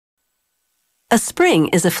A spring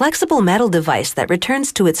is a flexible metal device that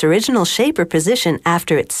returns to its original shape or position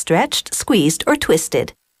after it's stretched, squeezed, or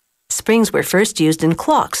twisted. Springs were first used in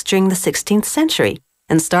clocks during the 16th century,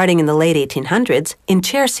 and starting in the late 1800s, in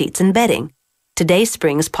chair seats and bedding. Today,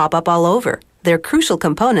 springs pop up all over. They're crucial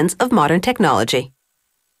components of modern technology.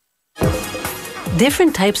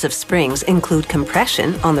 Different types of springs include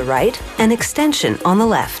compression on the right and extension on the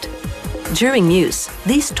left. During use,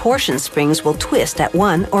 these torsion springs will twist at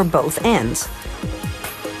one or both ends.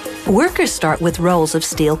 Workers start with rolls of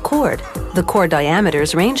steel cord. The cord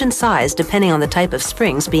diameters range in size depending on the type of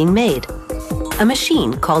springs being made. A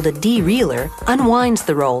machine called a de-reeler unwinds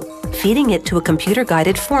the roll, feeding it to a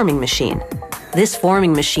computer-guided forming machine. This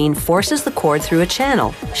forming machine forces the cord through a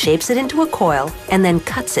channel, shapes it into a coil, and then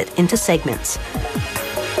cuts it into segments.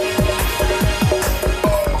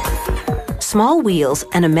 Small wheels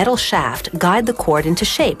and a metal shaft guide the cord into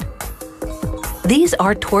shape. These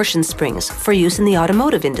are torsion springs for use in the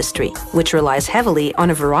automotive industry, which relies heavily on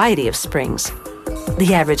a variety of springs.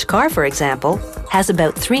 The average car, for example, has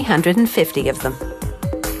about 350 of them.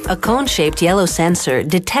 A cone-shaped yellow sensor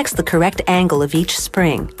detects the correct angle of each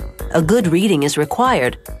spring. A good reading is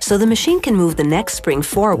required, so the machine can move the next spring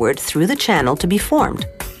forward through the channel to be formed.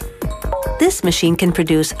 This machine can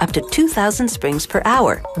produce up to 2,000 springs per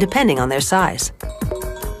hour, depending on their size.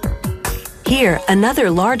 Here, another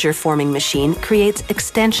larger forming machine creates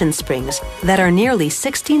extension springs that are nearly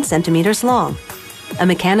 16 centimeters long. A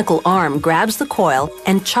mechanical arm grabs the coil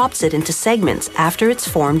and chops it into segments after it's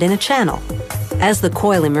formed in a channel. As the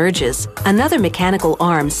coil emerges, another mechanical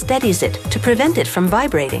arm steadies it to prevent it from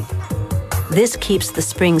vibrating. This keeps the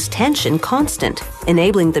spring's tension constant,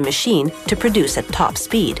 enabling the machine to produce at top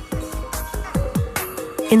speed.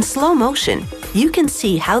 In slow motion, you can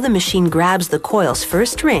see how the machine grabs the coil's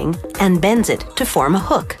first ring and bends it to form a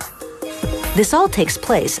hook. This all takes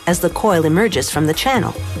place as the coil emerges from the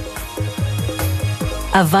channel.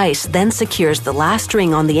 A vise then secures the last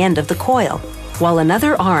ring on the end of the coil, while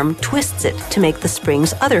another arm twists it to make the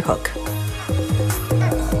spring's other hook.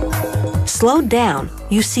 Slowed down,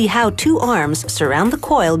 you see how two arms surround the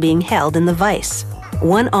coil being held in the vise.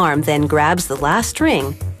 One arm then grabs the last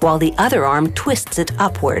ring, while the other arm twists it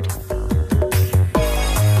upward.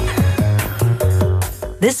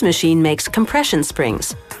 This machine makes compression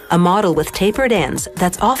springs, a model with tapered ends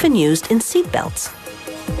that's often used in seat belts.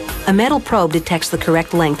 A metal probe detects the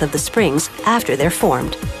correct length of the springs after they're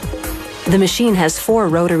formed. The machine has 4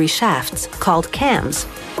 rotary shafts, called cams.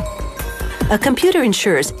 A computer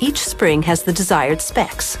ensures each spring has the desired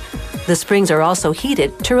specs. The springs are also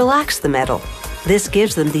heated to relax the metal. This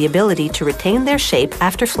gives them the ability to retain their shape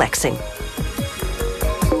after flexing.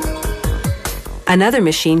 Another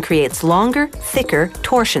machine creates longer, thicker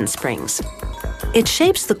torsion springs. It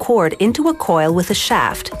shapes the cord into a coil with a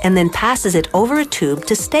shaft and then passes it over a tube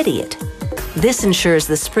to steady it. This ensures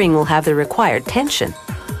the spring will have the required tension.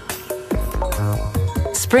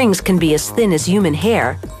 Springs can be as thin as human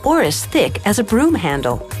hair or as thick as a broom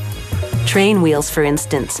handle. Train wheels, for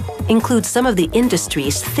instance, include some of the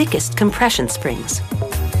industry's thickest compression springs.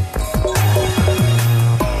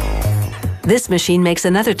 This machine makes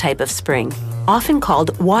another type of spring, often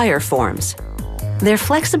called wire forms. They're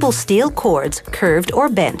flexible steel cords curved or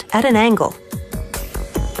bent at an angle.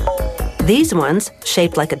 These ones,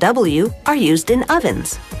 shaped like a W, are used in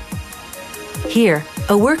ovens. Here,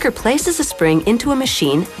 a worker places a spring into a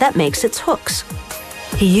machine that makes its hooks.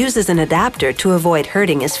 He uses an adapter to avoid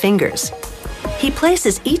hurting his fingers. He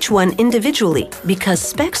places each one individually because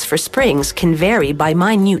specs for springs can vary by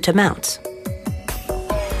minute amounts.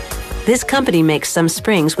 This company makes some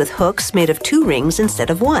springs with hooks made of 2 rings instead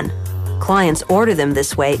of 1. Clients order them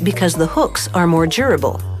this way because the hooks are more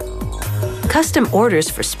durable. Custom orders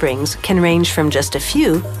for springs can range from just a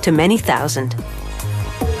few to many thousand.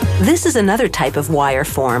 This is another type of wire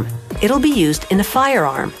form. It'll be used in a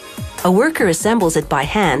firearm. A worker assembles it by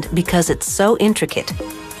hand because it's so intricate.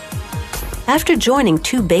 After joining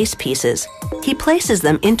 2 base pieces, he places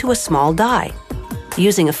them into a small die.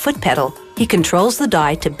 Using a foot pedal, he controls the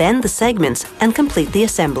die to bend the segments and complete the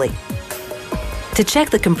assembly. To check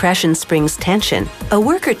the compression spring's tension, a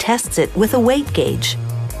worker tests it with a weight gauge.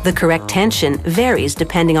 The correct tension varies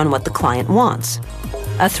depending on what the client wants.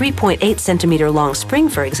 A 3.8 centimeter long spring,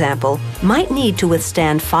 for example, might need to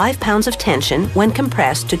withstand 5 pounds of tension when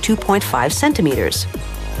compressed to 2.5 centimeters.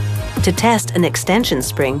 To test an extension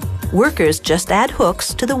spring, workers just add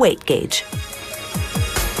hooks to the weight gauge.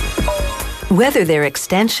 Whether they're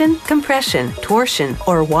extension, compression, torsion,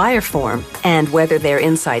 or wire form, and whether they're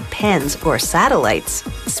inside pens or satellites,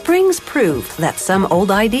 springs prove that some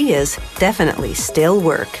old ideas definitely still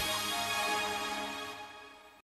work.